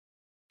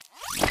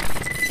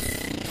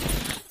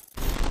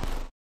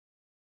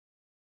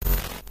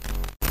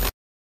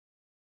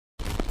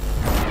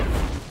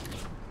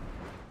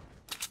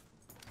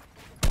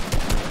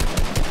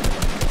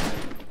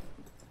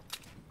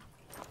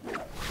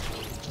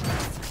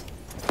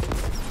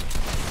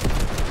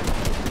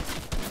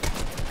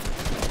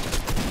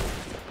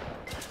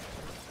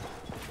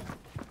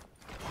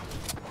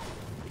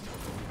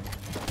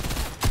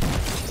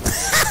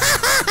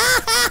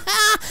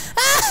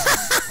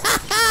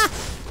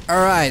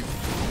Alright.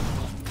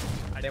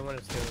 I didn't want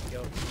to steal the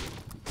kill.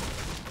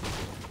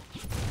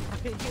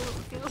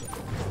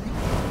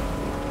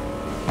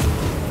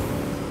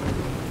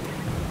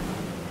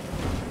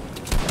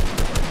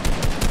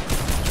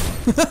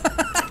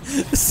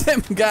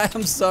 Same guy,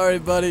 I'm sorry,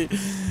 buddy.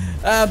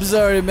 I'm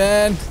sorry,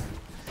 man.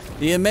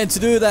 You meant to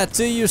do that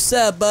to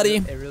yourself, buddy.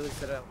 It really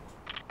set up.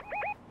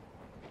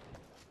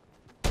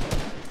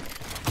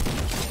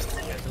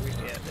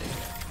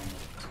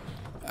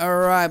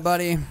 Alright,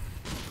 buddy.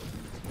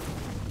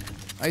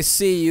 I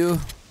see you.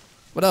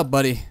 What up,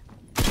 buddy?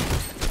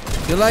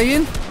 You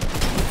lagging?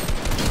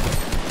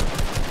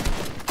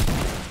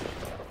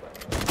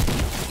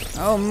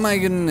 Oh my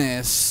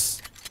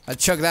goodness. I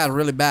chucked that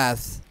really bad.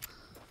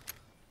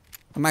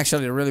 I'm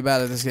actually really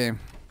bad at this game.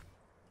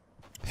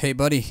 Hey,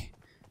 buddy.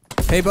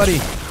 Hey, buddy.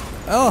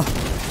 Oh.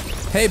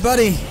 Hey,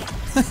 buddy.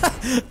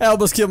 I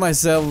almost killed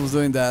myself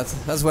doing that.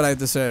 That's what I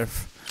deserve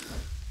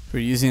for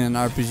using an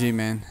RPG,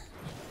 man.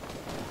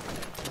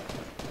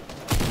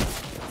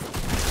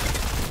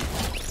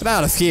 Get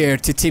out of here,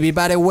 TTB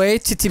by the way.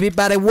 TTB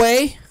by the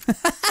way.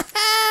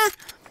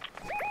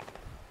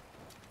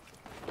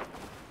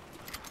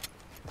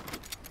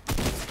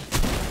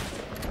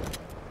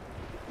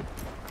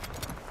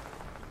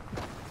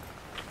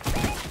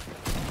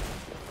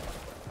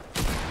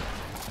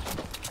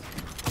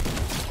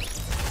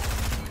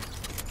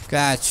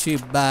 Got you,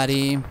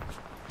 buddy.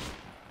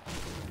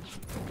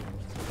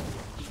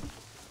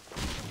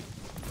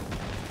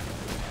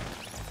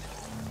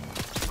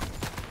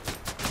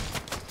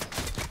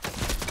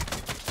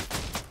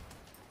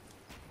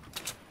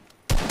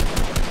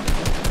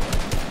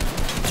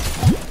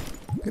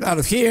 Get out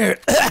of here.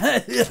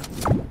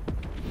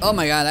 Oh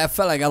my god, I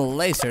felt like I got a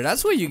laser.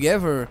 That's what you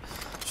get for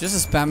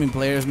just spamming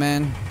players,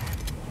 man.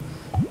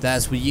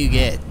 That's what you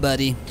get,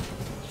 buddy.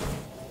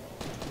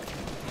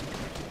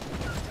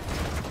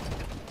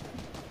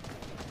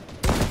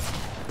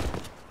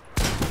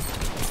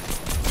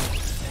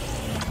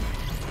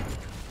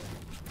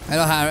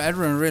 I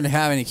don't really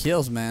have any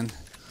kills, man.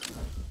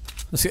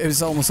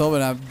 It's almost over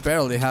and I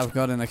barely have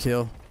gotten a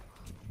kill.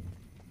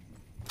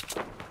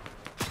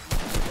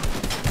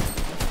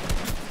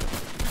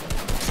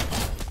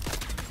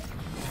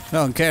 I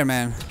don't care,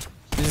 man.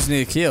 I just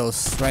need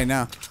kills right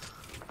now.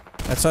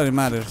 That's all that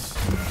matters.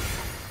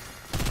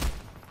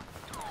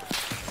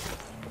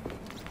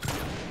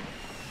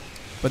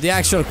 But the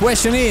actual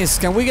question is,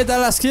 can we get that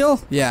last kill?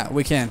 Yeah,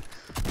 we can.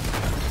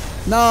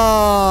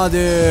 No,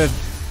 dude.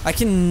 I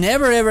can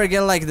never ever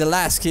get like the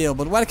last kill,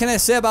 but what can I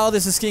say about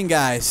this skin,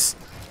 guys?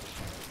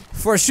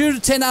 For sure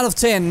 10 out of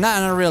 10,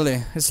 nah, not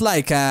really. It's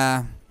like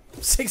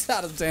 6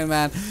 out of 10,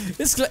 man.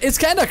 It's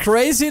kind of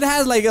crazy. It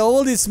has like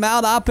all this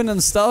mouth open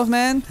and stuff,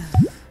 man.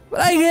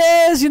 But I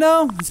guess, you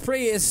know,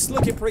 it's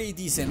looking pretty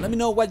decent. Let me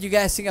know what you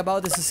guys think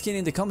about this skin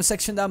in the comment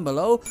section down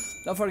below.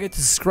 Don't forget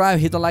to subscribe,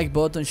 hit the like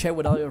button, share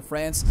with all your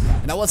friends.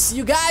 And I will see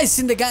you guys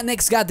in the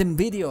next goddamn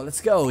video.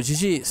 Let's go,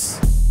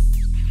 GG's.